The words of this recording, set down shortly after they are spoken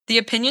The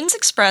opinions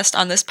expressed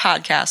on this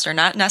podcast are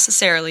not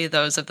necessarily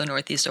those of the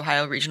Northeast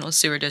Ohio Regional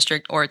Sewer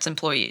District or its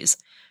employees.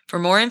 For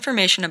more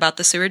information about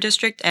the Sewer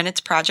District and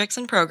its projects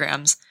and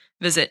programs,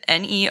 visit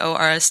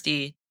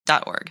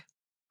neorsd.org.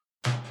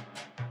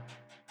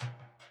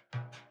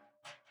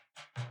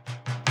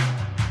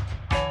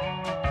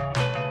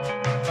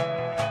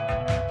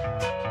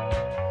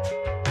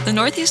 The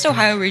Northeast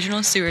Ohio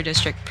Regional Sewer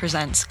District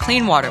presents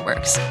Clean Water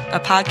Works, a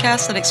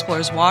podcast that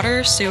explores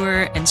water,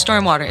 sewer, and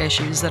stormwater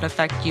issues that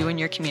affect you and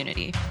your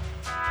community.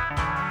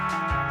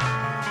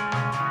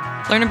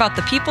 Learn about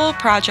the people,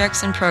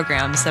 projects, and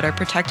programs that are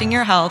protecting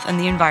your health and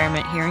the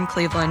environment here in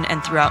Cleveland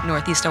and throughout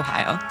Northeast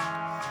Ohio.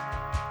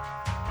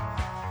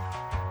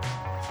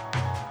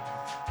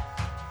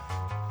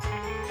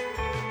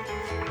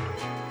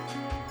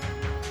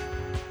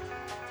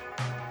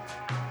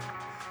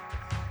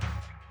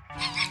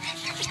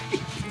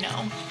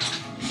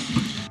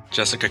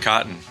 Jessica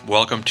Cotton,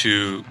 welcome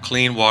to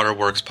Clean Water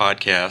Works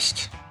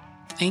podcast.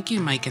 Thank you,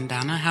 Mike and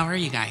Donna. How are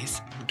you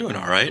guys? I'm doing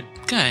all right.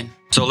 Good.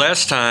 So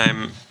last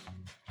time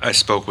I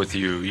spoke with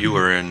you, you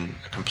were in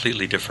a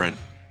completely different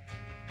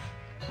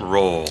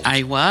role.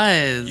 I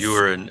was. You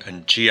were in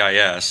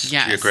GIS,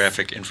 Yes.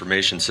 Geographic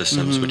Information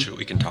Systems, which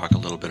we can talk a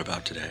little bit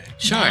about today.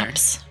 Sure.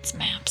 Maps. It's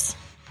maps.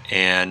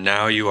 And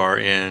now you are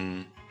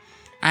in...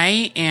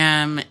 I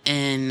am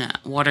in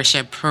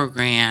Watershed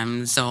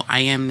Program, so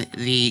I am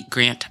the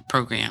Grant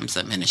Programs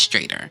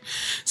Administrator.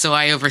 So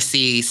I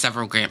oversee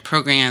several grant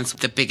programs.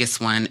 The biggest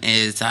one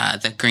is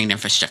the Green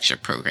Infrastructure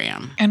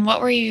Program. And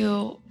what were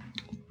you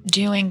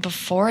doing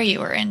before you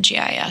were in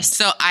GIS?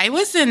 So I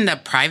was in the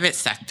private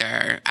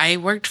sector. I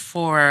worked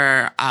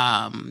for,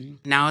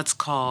 now it's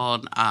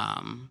called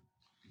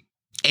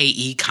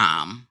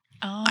AECOM.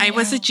 Oh, I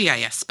was a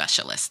GIS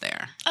specialist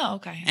there. Oh,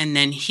 okay. And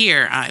then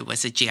here I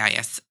was a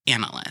GIS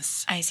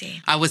analyst. I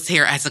see. I was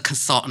here as a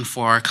consultant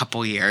for a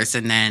couple years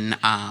and then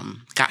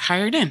got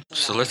hired in.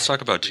 So let's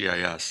talk about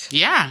GIS.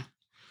 Yeah.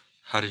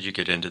 How did you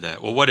get into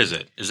that? Well, what is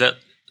it? Is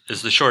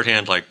the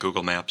shorthand like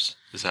Google Maps?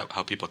 Is that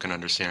how people can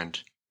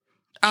understand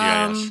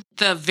GIS?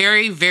 The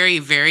very, very,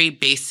 very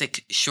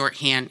basic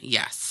shorthand,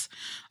 yes.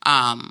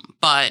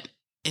 But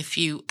if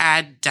you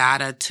add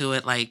data to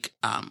it like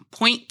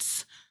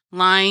points,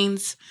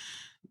 lines,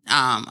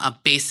 a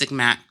basic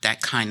map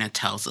that kind of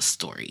tells a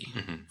story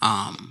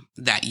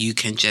that you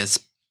can just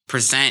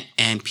present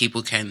and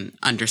people can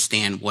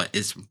understand what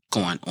is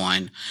going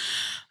on.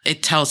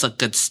 It tells a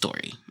good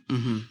story.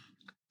 Mm-hmm.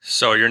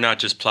 So you're not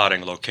just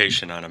plotting a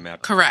location on a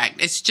map.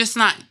 Correct. It's just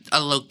not a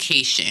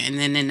location. And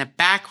then in the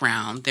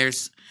background,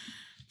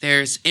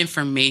 there's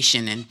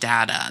information and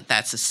data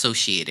that's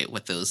associated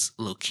with those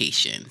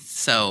locations.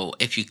 So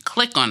if you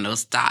click on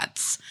those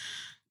dots,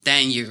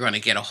 then you're going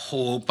to get a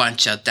whole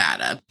bunch of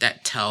data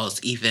that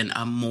tells even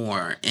a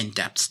more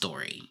in-depth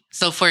story.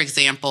 So, for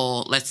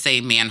example, let's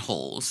say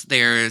manholes.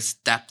 There's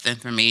depth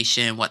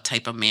information, what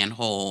type of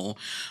manhole,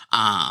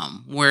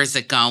 where is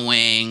it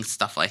going,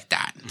 stuff like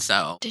that.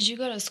 So, Did you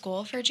go to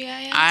school for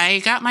GIS?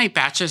 I got my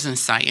bachelor's in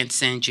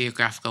science in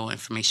Geographic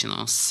Information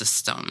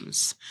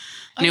Systems.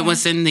 And it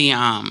was in the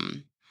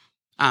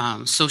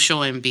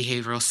social and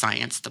behavioral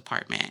science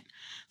department.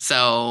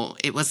 So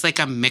it was like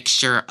a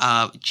mixture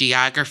of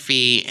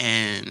geography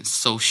and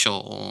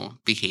social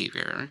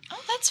behavior.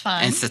 Oh, that's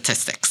fun. And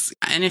statistics.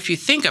 And if you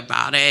think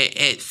about it,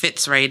 it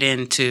fits right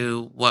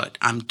into what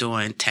I'm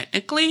doing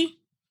technically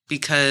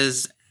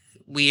because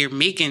we're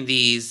making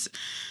these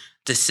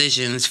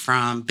decisions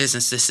from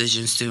business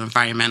decisions to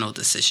environmental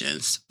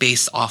decisions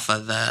based off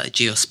of the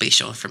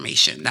geospatial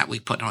information that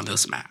we put on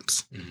those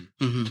maps.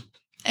 Mm-hmm. Mm-hmm.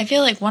 I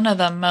feel like one of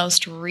the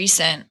most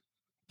recent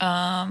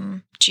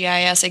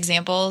GIS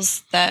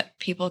examples that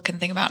people can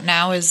think about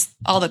now is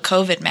all the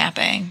COVID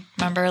mapping.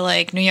 Remember,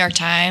 like New York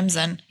Times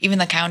and even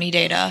the county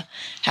data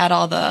had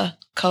all the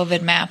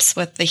COVID maps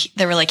with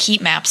there were like heat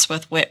maps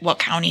with what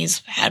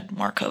counties had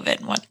more COVID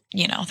and what,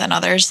 than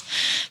others.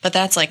 But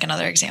that's like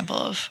another example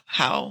of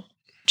how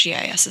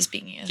GIS is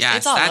being used. Yes,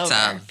 it's all that's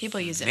over. a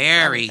People use it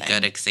very for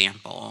good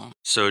example.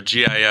 So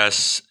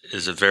GIS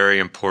is a very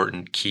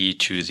important key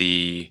to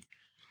the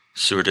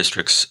Sewer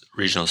District's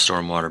Regional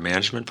Stormwater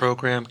Management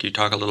Program. Can you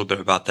talk a little bit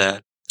about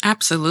that?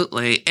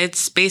 Absolutely.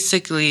 It's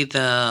basically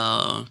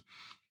the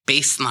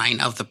baseline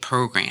of the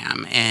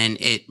program, and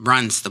it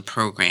runs the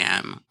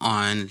program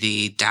on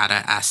the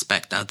data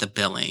aspect of the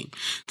billing.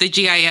 The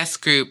GIS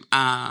group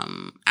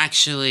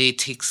actually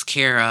takes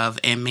care of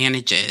and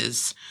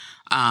manages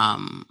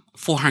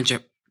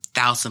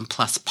 400,000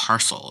 plus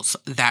parcels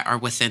that are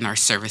within our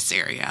service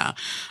area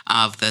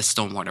of the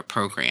stormwater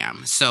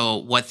program. So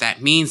what that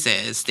means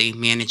is they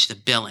manage the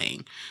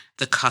billing,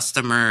 the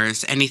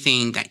customers,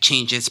 anything that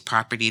changes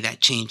property, that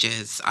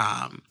changes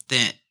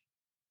the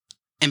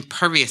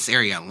impervious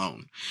area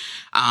alone.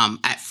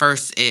 At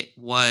first, it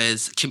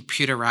was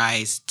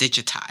computerized,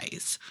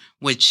 digitized,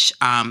 which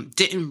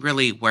didn't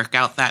really work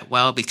out that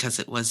well because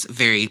it was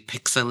very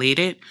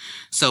pixelated.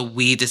 So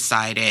we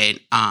decided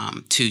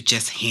to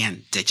just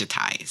hand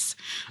digitize.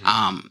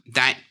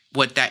 That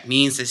what that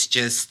means is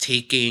just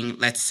taking,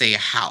 let's say, a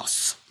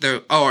house,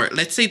 or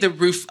let's say the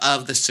roof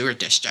of the sewer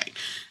district,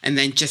 and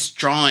then just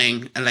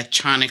drawing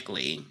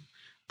electronically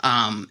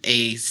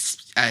a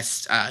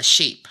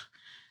shape.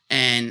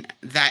 And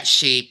that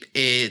shape,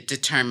 it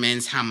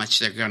determines how much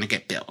they're going to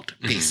get billed,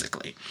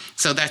 basically.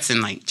 So that's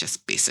in like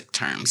just basic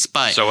terms.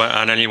 But so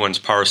on anyone's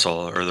parcel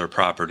or their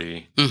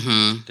property,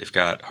 they've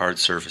got hard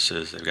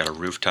surfaces. They've got a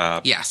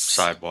rooftop,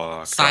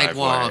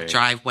 sidewalk,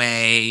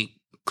 driveway,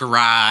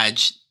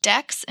 garage.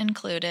 Decks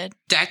included.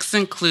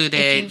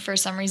 If you, for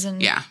some reason,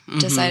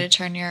 decide to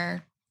turn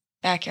your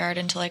backyard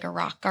into like a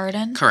rock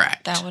garden.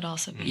 Correct. That would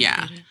also be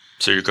included.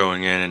 So you're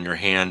going in and you're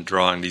hand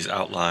drawing these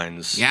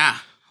outlines. Yeah.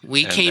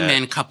 We came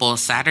in a couple of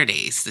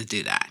Saturdays to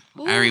do that.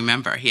 Ooh. I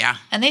remember,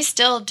 And they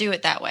still do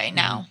it that way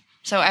now.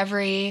 So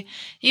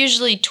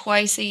usually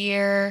twice a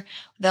year,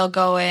 they'll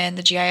go in,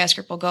 the GIS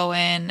group will go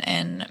in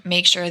and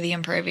make sure the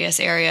impervious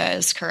area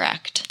is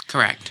correct.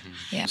 Correct.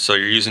 Yeah. So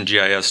you're using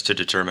GIS to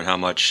determine how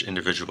much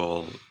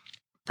individual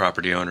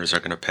property owners are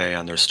going to pay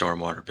on their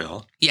stormwater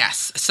bill?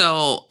 Yes.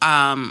 So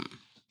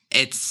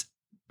it's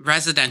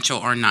residential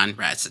or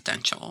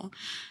non-residential.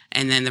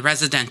 And then the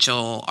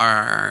residential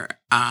are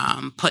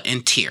put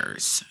in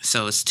tiers.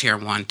 So it's tier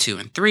 1, 2,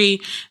 and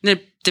 3. And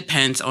it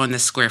depends on the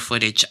square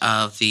footage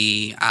of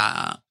the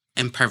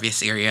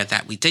impervious area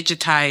that we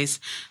digitize,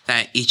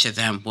 that each of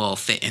them will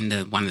fit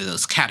into one of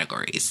those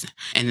categories.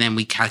 And then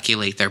we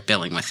calculate their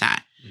billing with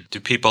that. Do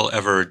people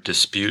ever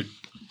dispute?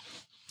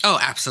 Oh,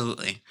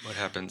 absolutely. What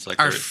happens?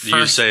 Like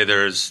you say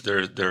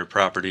their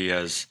property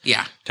has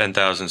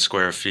 10,000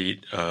 square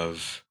feet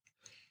of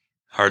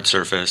hard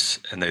surface,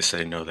 and they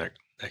say, no, that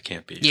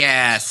can't be.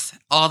 Yes,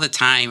 all the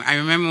time. I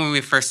remember when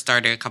we first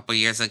started a couple of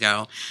years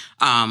ago,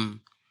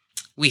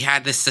 we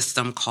had this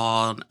system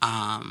called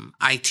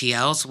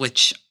ITLs,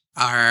 which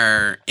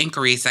are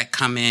inquiries that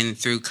come in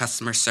through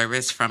customer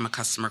service from a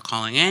customer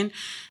calling in.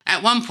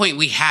 At one point,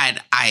 we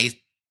had, I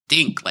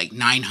think, like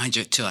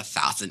 900 to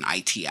 1,000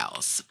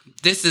 ITLs.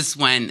 This is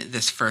when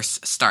this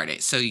first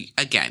started. So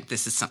again,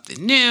 this is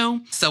something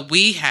new. So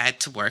we had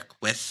to work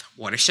with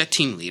Watershed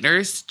team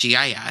leaders,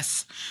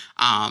 GIS,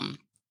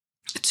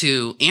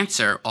 to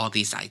answer all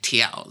these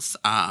ITLs.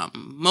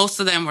 Most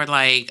of them were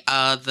like,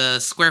 the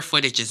square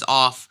footage is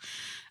off.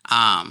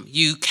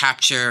 You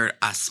captured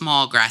a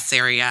small grass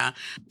area.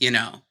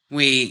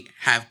 We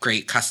have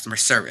great customer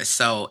service.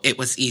 So it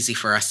was easy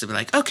for us to be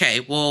like, okay,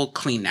 we'll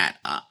clean that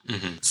up.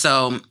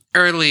 So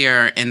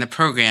earlier in the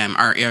program,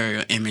 our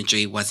aerial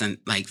imagery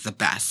wasn't like the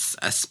best,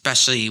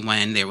 especially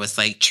when there was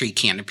like tree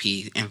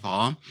canopy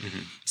involved.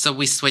 So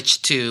we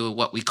switched to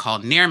what we call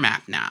near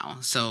map now.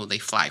 So they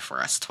fly for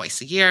us twice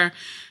a year,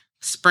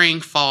 spring,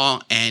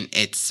 fall, and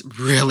it's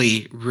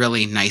really,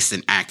 really nice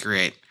and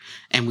accurate.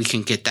 And we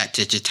can get that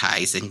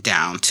digitizing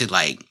down to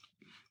like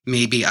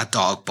maybe a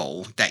dog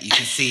bowl that you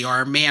can see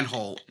or a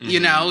manhole,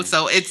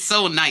 So it's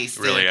so nice.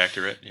 Really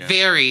accurate. Yeah.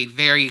 Very,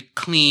 very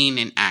clean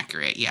and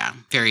accurate. Yeah.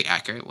 Very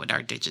accurate with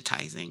our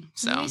digitizing.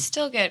 So we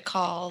still get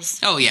calls.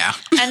 Oh, yeah.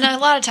 And a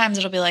lot of times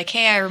it'll be like,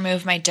 hey, I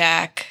removed my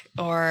deck,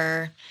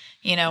 or,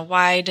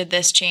 why did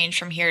this change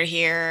from here to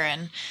here?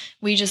 And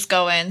we just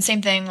go in.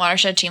 Same thing.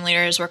 Watershed team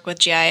leaders work with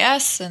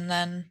GIS, and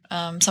then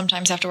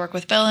sometimes have to work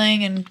with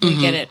billing, and we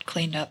get it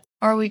cleaned up.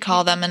 Or we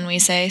call them and we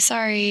say,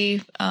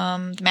 sorry,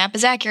 the map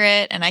is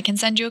accurate and I can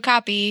send you a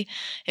copy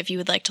if you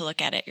would like to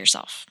look at it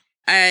yourself.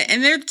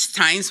 And there's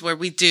times where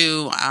we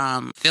do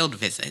field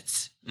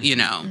visits.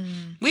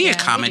 We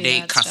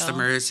accommodate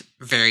customers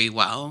very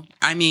well.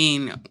 I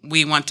mean,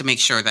 we want to make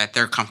sure that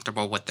they're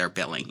comfortable with their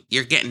billing.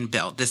 You're getting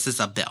billed. This is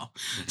a bill.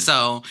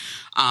 So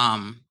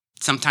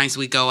sometimes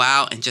we go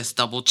out and just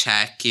double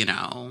check,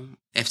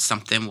 if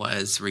something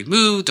was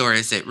removed, or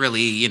is it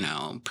really,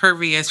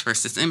 pervious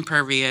versus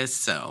impervious.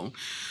 So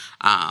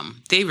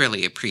they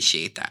really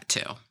appreciate that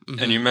too.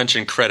 And you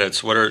mentioned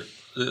credits.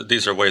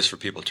 These are ways for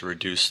people to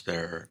reduce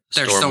their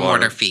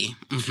stormwater fee.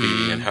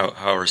 And how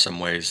are some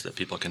ways that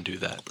people can do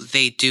that?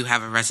 They do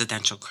have a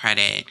residential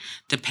credit,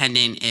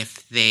 depending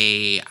if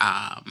they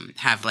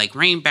have like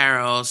rain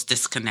barrels,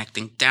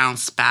 disconnecting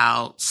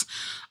downspouts,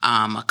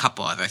 a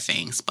couple other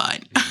things,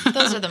 but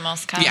those are the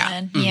most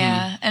common.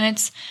 Yeah. And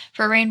it's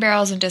for rain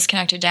barrels and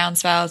disconnected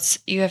downspouts,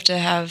 you have to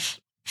have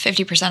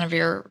 50% of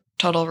your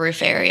total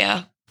roof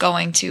area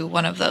going to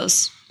one of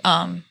those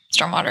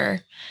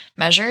stormwater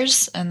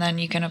measures, and then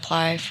you can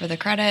apply for the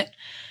credit.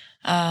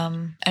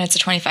 And it's a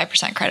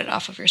 25% credit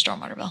off of your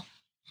stormwater bill.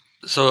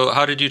 So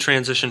how did you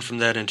transition from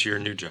that into your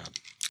new job?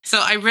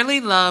 So I really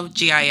love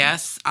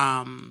GIS.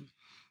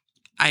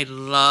 I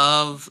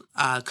love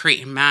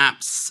creating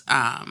maps,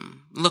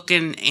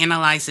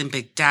 analyzing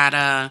big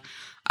data,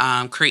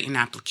 creating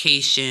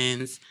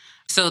applications.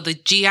 So the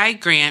GI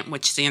grant,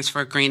 which stands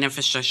for Green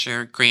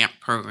Infrastructure Grant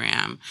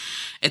Program,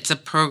 it's a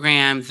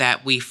program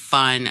that we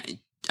fund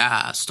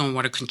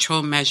stormwater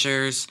control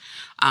measures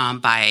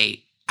by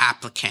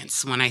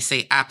applicants. When I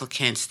say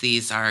applicants,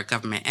 these are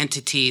government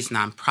entities,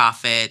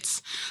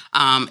 nonprofits.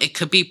 It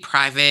could be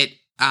private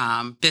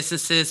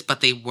businesses, but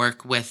they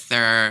work with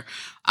their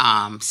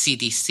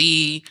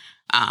CDC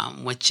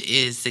which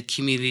is the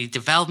Community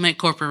Development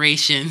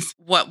Corporations.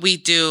 What we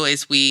do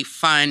is we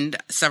fund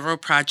several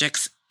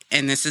projects,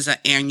 and this is an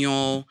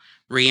annual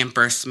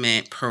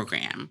reimbursement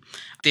program.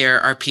 There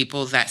are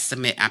people that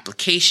submit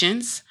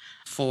applications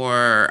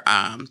for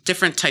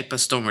different type of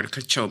stormwater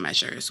control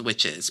measures,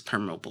 which is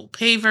permeable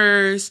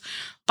pavers,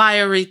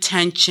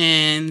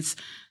 bioretentions,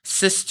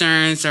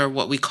 cisterns, or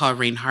what we call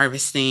rain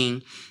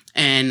harvesting,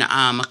 and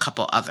a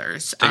couple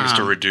others. Things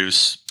to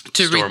reduce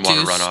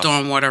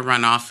stormwater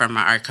runoff from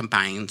our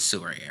combined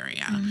sewer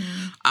area,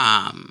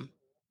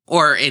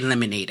 or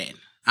eliminate it,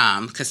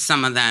 because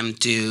some of them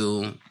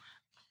do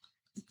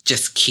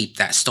just keep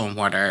that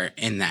stormwater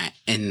in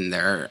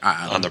their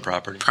on the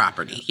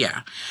property.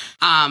 Yeah.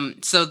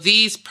 So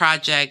these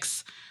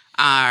projects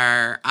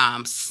are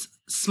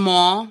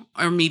small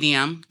or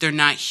medium. They're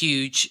not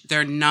huge.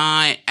 They're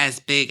not as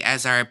big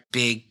as our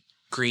big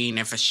green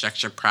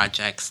infrastructure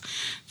projects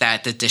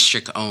that the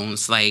district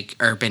owns, like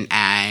Urban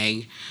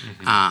Ag.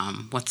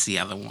 What's the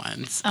other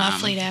ones?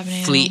 Fleet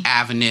Avenue. Fleet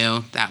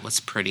Avenue. That was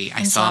pretty.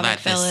 I saw that.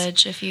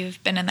 Village, if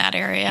you've been in that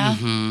area.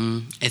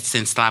 It's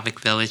in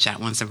Slavic Village. That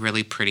one's a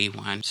really pretty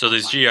one. So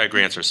these GI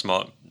grants are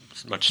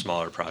much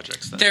smaller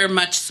projects then. They're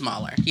much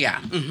smaller,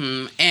 yeah.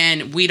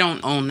 And we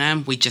don't own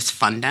them. We just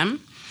fund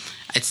them.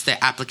 It's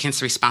the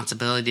applicant's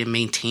responsibility to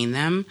maintain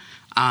them.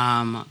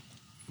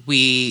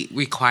 We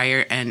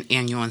require an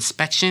annual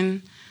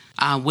inspection.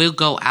 We'll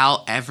go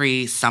out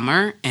every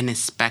summer and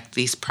inspect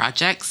these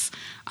projects,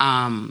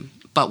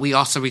 but we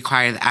also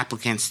require the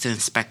applicants to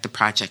inspect the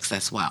projects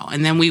as well.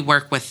 And then we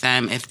work with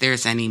them if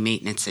there's any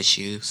maintenance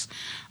issues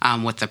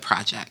with the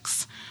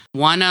projects.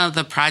 One of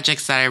the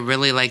projects that I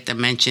really like to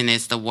mention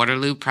is the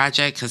Waterloo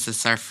project, because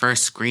it's our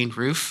first green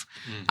roof.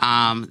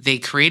 They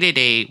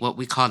created what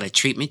we call a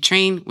treatment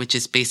train, which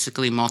is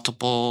basically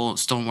multiple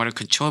stormwater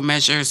control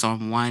measures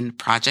on one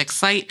project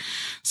site.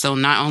 So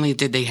not only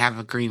did they have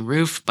a green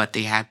roof, but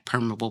they had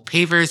permeable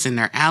pavers in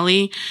their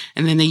alley.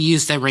 And then they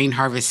used a rain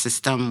harvest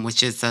system,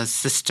 which is a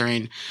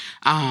cistern,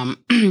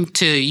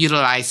 to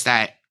utilize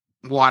that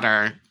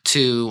water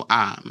to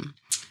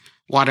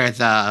water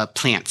the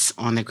plants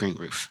on the green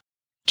roof.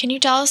 Can you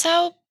tell us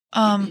how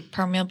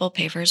permeable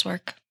pavers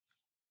work?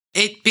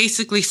 It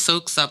basically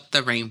soaks up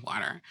the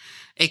rainwater.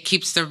 It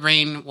keeps the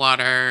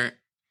rainwater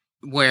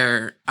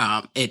where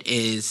it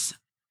is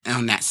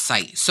on that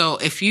site. So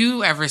if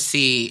you ever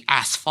see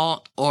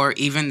asphalt or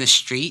even the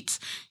streets,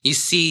 you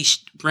see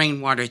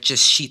rainwater,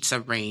 just sheets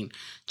of rain,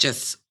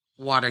 just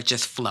water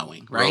just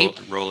flowing, right?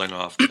 Rolling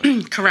off.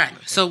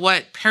 Correct. So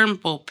what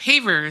permeable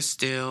pavers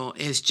do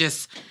is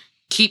just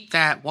keep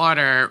that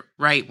water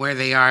right where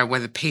they are, where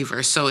the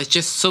pavers. So it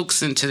just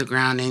soaks into the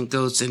ground and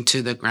goes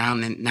into the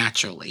ground and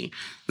naturally,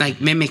 like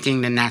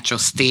mimicking the natural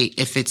state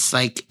if it's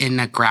like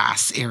in a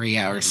grass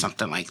area or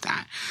something like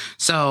that.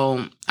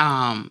 So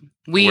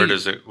where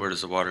does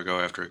the water go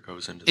after it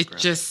goes into the ground?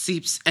 It just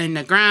seeps in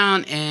the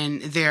ground,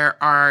 and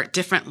there are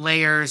different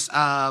layers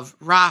of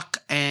rock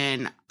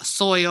and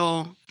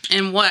soil.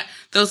 And what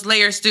those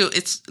layers do,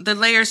 the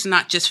layers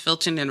not just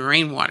filtering in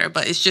rainwater,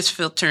 but it's just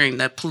filtering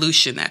the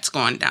pollution that's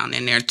going down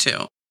in there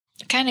too.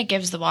 It kind of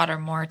gives the water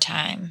more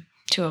time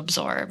to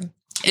absorb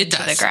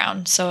into the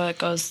ground. So it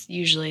goes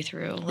usually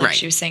through, like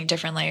she was saying,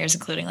 different layers,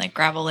 including like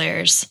gravel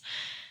layers.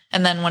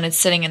 And then when it's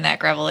sitting in that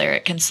gravel layer,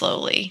 it can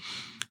slowly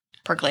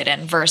percolate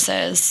in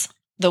versus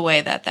the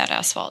way that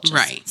asphalt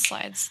just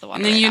slides the water.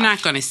 And then you're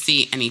not going to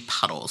see any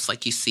puddles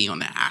like you see on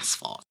the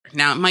asphalt.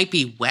 Now, it might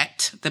be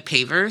wet, the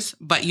pavers,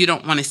 but you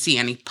don't want to see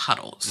any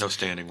puddles. No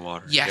standing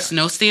water. Yes,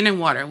 no standing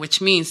water,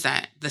 which means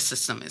that the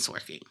system is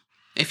working.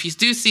 If you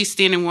do see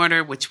standing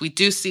water, which we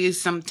do see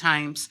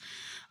sometimes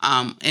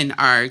in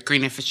our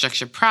green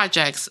infrastructure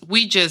projects,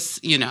 we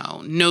just,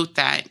 note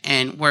that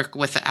and work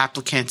with the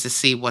applicant to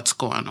see what's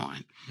going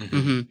on.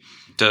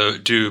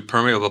 Do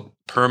permeable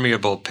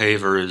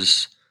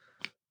pavers,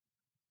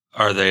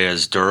 are they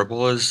as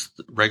durable as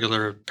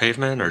regular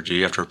pavement, or do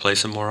you have to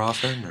replace them more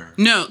often? Or?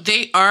 No,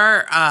 they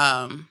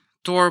are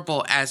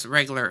durable as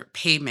regular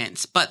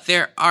pavements, but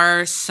there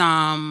are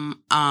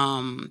some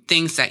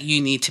things that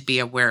you need to be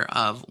aware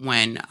of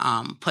when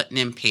putting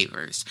in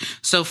pavers.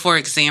 So, for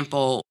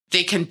example,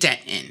 they can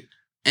dent in.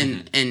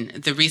 And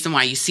the reason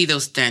why you see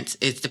those dents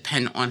is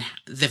dependent on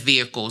the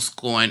vehicles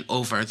going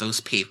over those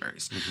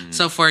pavers.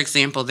 So, for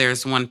example,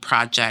 there's one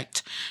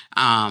project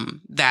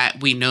that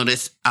we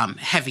noticed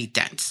heavy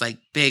dents, like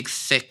big,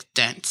 thick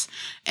dents.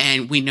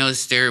 And we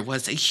noticed there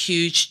was a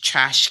huge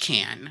trash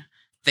can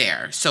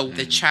there. So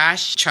the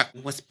trash truck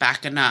was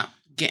backing up,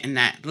 getting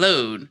that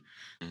load.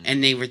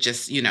 And they were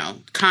just,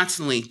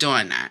 constantly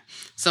doing that.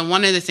 So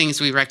one of the things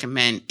we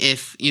recommend,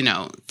 if,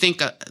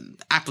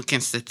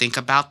 applicants to think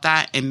about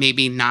that and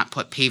maybe not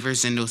put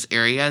pavers in those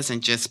areas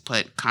and just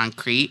put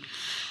concrete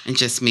and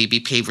just maybe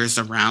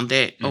pavers around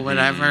it or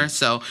whatever.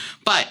 So,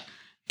 but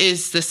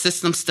is the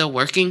system still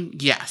working?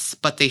 Yes,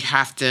 but they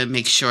have to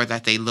make sure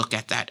that they look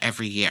at that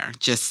every year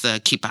just to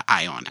keep an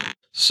eye on that.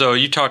 So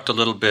you talked a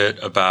little bit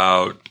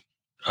about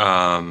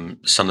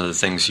some of the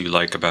things you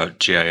like about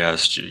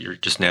GIS? You're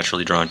just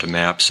naturally drawn to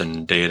maps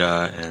and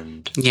data,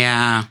 and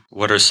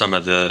what are some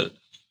of the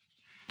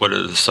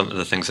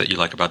things that you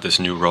like about this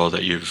new role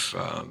that you've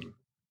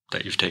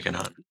taken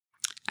on?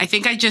 I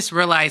think I just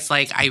realized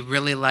I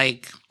really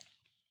like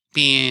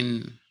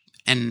being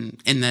in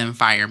the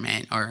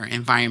environment or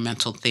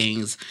environmental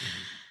things,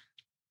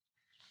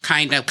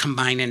 kind of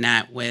combining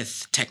that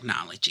with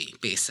technology,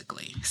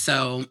 basically.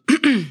 So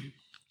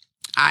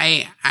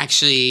I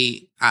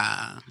actually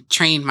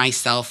trained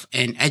myself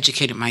and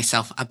educated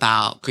myself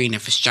about green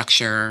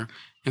infrastructure,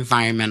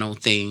 environmental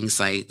things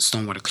like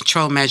stormwater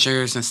control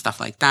measures and stuff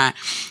like that.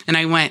 And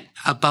I went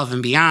above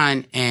and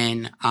beyond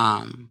and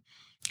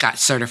got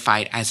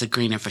certified as a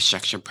green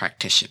infrastructure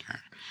practitioner.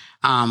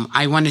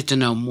 I wanted to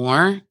know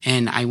more,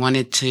 and I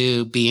wanted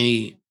to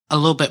be a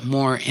little bit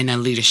more in a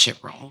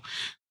leadership role.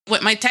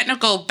 With my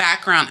technical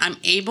background, I'm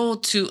able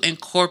to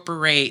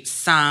incorporate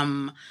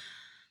some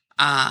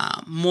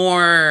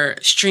more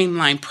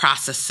streamlined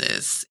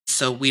processes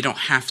so we don't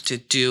have to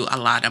do a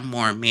lot of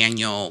more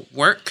manual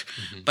work,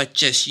 but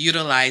just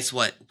utilize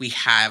what we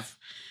have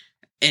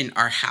in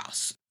our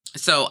house.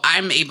 So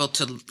I'm able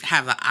to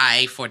have an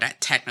eye for that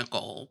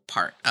technical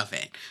part of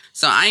it.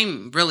 So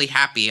I'm really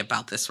happy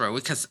about this role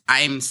because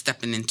I'm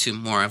stepping into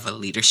more of a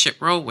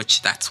leadership role,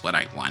 which that's what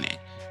I wanted.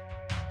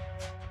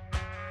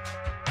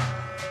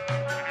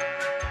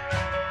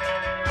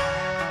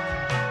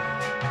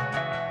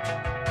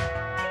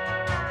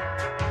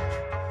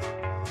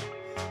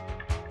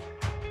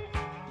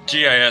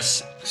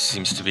 GIS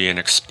seems to be an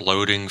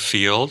exploding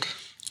field.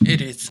 It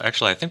is.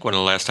 Actually, I think one of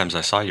the last times I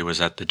saw you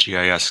was at the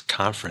GIS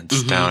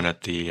conference down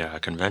at the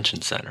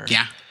convention center.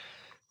 Yeah.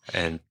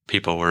 And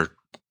people were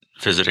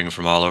visiting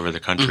from all over the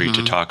country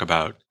to talk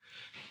about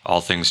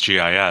all things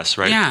GIS,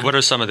 right? Yeah. What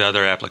are some of the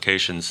other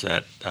applications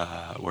that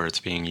where it's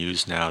being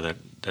used now that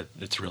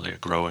it's really a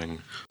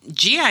growing?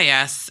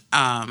 GIS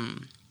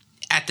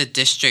at the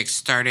district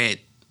started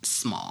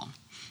small.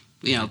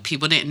 You know,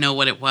 people didn't know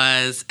what it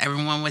was.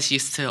 Everyone was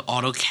used to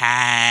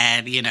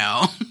AutoCAD, you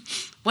know.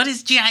 What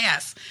is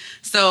GIS?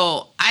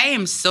 So I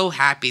am so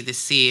happy to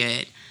see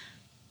it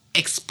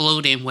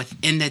exploding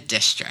within the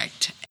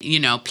district. You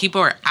know, people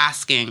are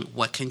asking,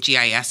 what can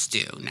GIS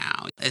do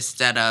now?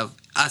 Instead of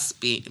us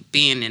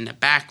being in the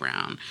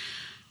background,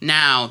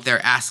 now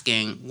they're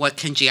asking, what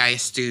can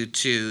GIS do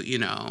to, you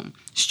know,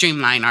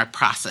 streamline our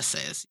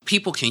processes?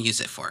 People can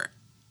use it for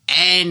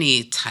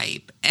any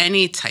type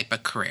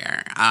of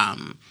career,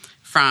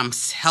 from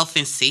health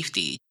and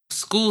safety.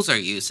 Schools are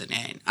using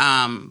it.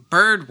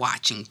 Bird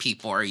watching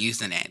people are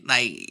using it.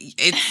 Like,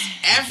 it's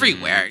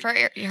everywhere. For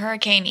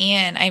Hurricane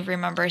Ian, I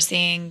remember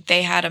seeing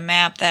they had a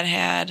map that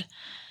had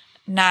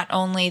not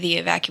only the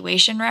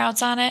evacuation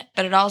routes on it,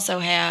 but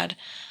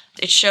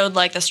it showed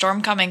like the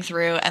storm coming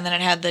through, and then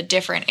it had the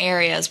different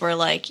areas where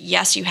like,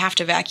 yes, you have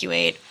to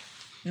evacuate.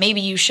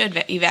 Maybe you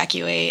should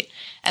evacuate.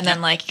 And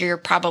then like, you're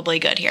probably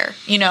good here.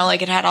 You know,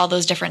 like it had all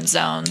those different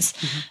zones.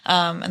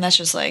 And that's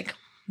just like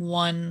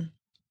one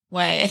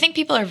way. I think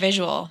people are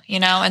visual, you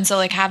know, and so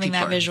like having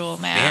that visual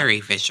map.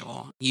 Very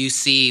visual. You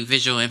see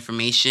visual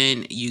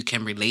information, you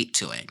can relate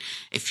to it.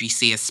 If you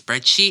see a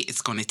spreadsheet,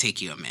 it's going to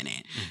take you a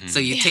minute. So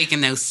you're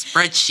taking those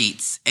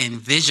spreadsheets and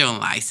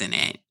visualizing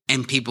it,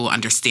 and people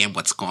understand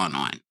what's going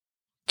on.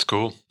 It's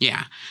cool.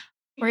 Yeah.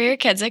 Were your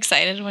kids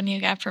excited when you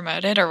got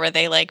promoted, or were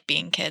they like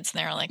being kids and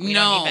they were like, we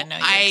don't even know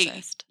you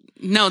exist?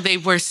 No, they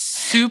were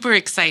super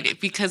excited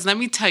because let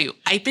me tell you,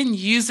 I've been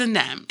using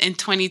them in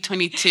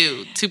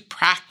 2022 to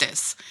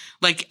practice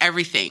like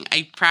everything.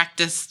 I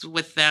practiced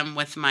with them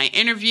with my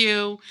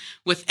interview,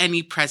 with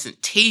any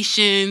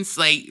presentations.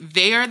 Like,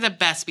 they are the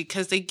best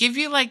because they give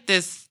you like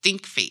this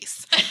stink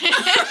face.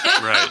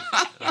 Right.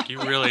 Like,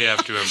 you really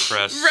have to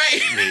impress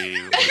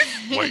me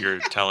with what you're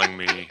telling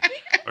me,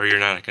 or you're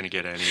not going to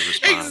get any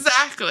response.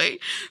 Exactly.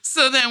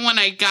 So then when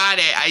I got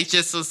it, I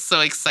just was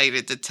so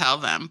excited to tell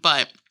them.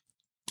 But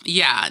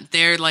yeah,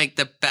 they're like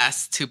the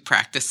best to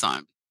practice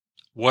on.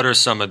 What are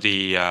some of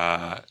the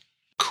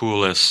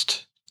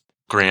coolest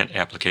grant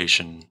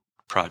application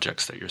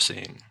projects that you're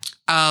seeing?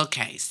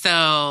 Okay,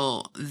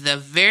 so the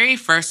very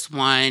first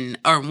one,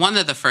 or one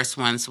of the first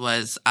ones,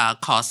 was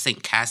called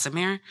St.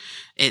 Casimir.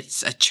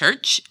 It's a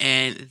church,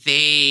 and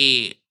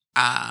they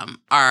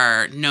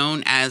are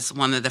known as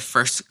one of the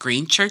first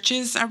green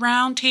churches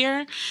around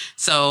here.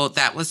 So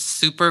that was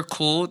super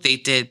cool. They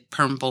did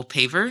permeable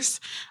pavers.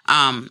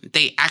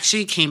 They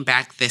actually came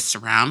back this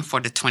round for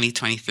the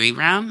 2023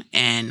 round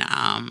and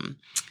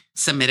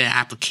submitted an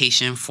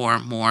application for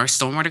more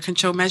stormwater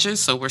control measures.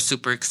 So we're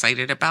super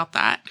excited about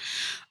that.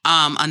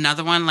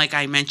 Another one, like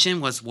I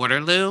mentioned, was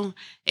Waterloo.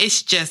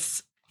 It's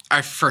just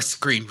our first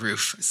green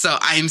roof. So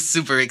I'm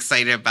super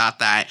excited about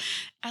that.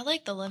 I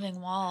like the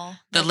living wall.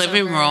 The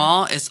living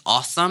wall is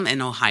awesome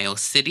in Ohio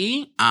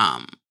City.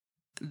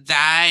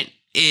 That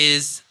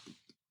is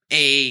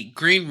a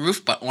green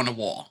roof, but on a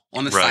wall,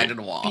 on the side of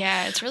the wall.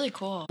 Yeah, it's really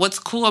cool. What's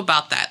cool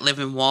about that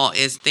living wall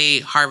is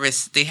they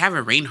have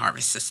a rain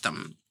harvest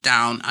system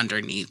down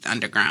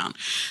underground.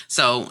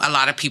 So a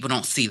lot of people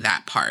don't see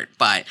that part,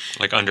 but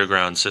like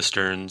underground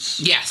cisterns,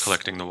 yes,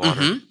 collecting the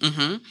water. Mm-hmm,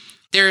 mm-hmm.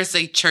 There is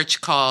a church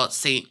called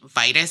St.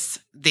 Vitus.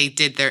 They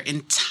did their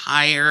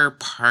entire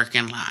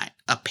parking lot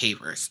of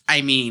pavers.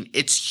 I mean,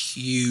 it's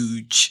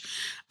huge.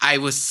 I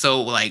was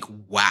so like,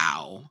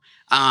 wow.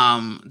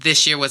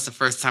 This year was the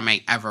first time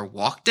I ever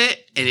walked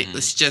it, and it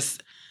was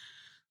just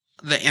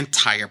the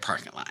entire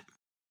parking lot.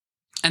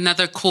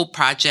 Another cool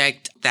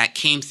project that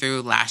came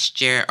through last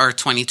year or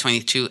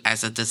 2022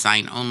 as a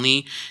design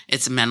only,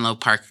 it's Menlo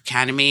Park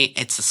Academy.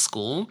 It's a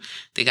school.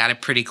 They got a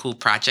pretty cool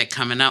project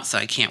coming up, so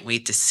I can't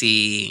wait to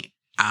see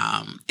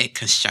it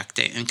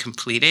constructed and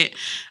completed.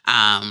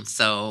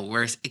 So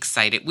we're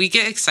excited. We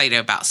get excited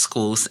about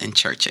schools and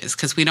churches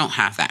because we don't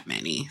have that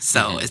many.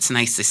 So it's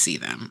nice to see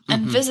them.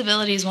 And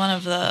visibility is one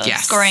of the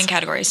scoring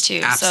categories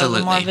too. Absolutely.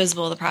 So the more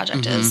visible the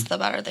project is, the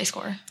better they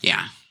score.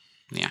 Yeah.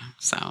 Yeah.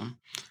 So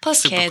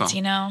plus super kids, cool.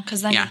 you know,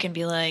 because then you can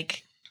be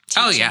like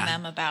teaching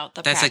them about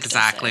the That's practices.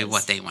 exactly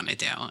what they want to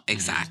do.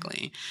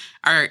 Exactly.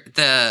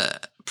 The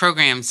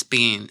programs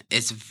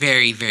is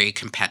very, very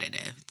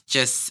competitive.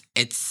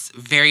 It's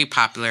very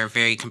popular,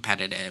 very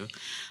competitive.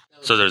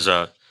 So there's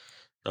a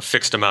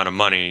fixed amount of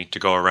money to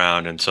go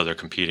around, and so they're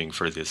competing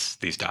for these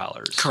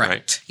dollars. Correct.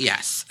 Right?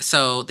 Yes.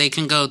 So they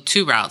can go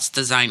two routes: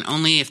 design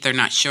only if they're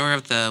not sure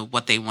of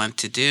what they want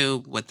to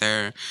do with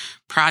their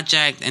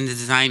project, and the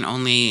design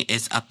only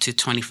is up to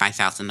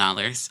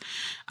 $25,000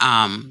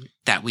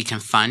 that we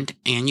can fund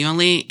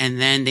annually, and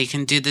then they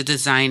can do the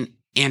design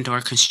and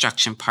or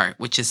construction part,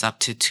 which is up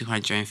to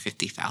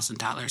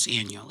 $250,000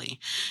 annually.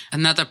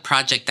 Another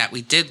project that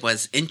we did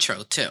was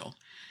Intro too.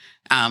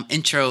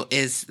 Intro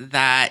is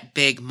that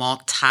big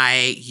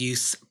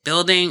multi-use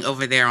building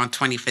over there on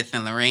 25th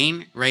and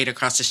Lorraine, right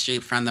across the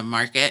street from the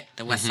market,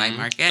 the West Side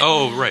Market.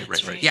 Oh, right.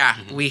 Yeah,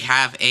 we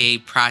have a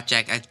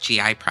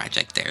GI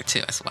project there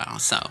too as well.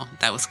 So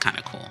that was kind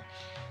of cool.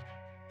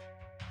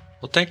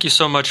 Well, thank you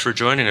so much for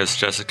joining us,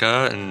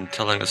 Jessica, and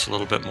telling us a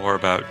little bit more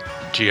about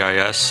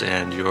GIS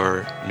and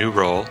your new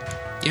role.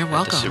 You're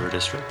welcome. At the Sewer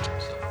District.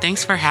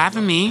 Thanks for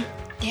having me.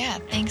 Yeah,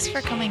 thanks for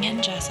coming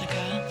in,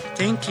 Jessica.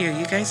 Thank you.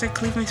 You guys are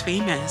Cleveland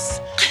famous.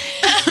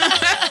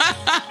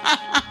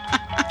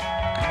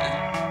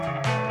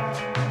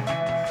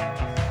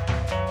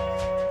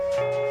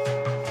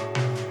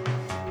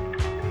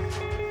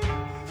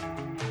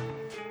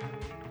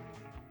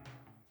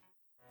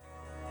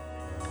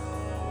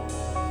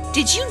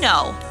 Did you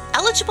know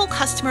eligible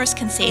customers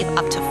can save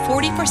up to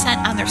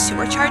 40% on their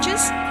sewer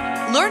charges?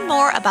 Learn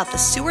more about the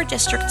Sewer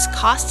District's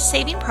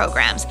cost-saving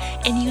programs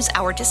and use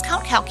our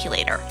discount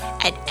calculator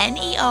at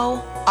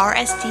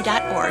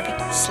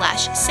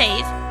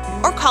neorsd.org/save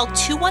or call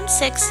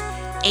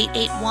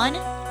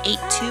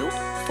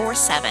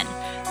 216-881-8247.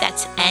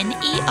 That's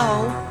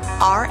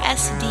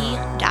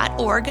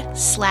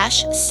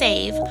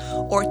neorsd.org/save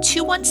or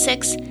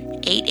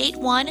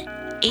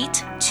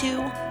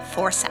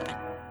 216-881-8247.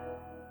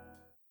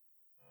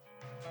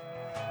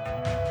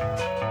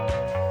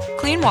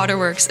 Clean Water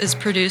Works is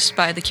produced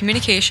by the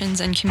Communications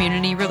and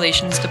Community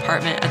Relations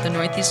Department at the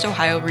Northeast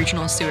Ohio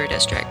Regional Sewer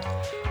District.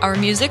 Our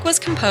music was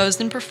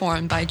composed and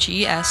performed by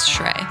G.S.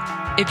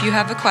 Schrey. If you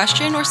have a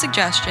question or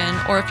suggestion,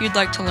 or if you'd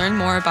like to learn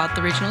more about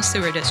the Regional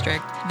Sewer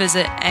District,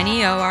 visit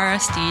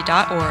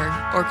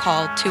neorsd.org or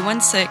call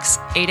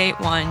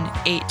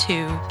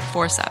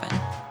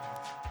 216-881-8247.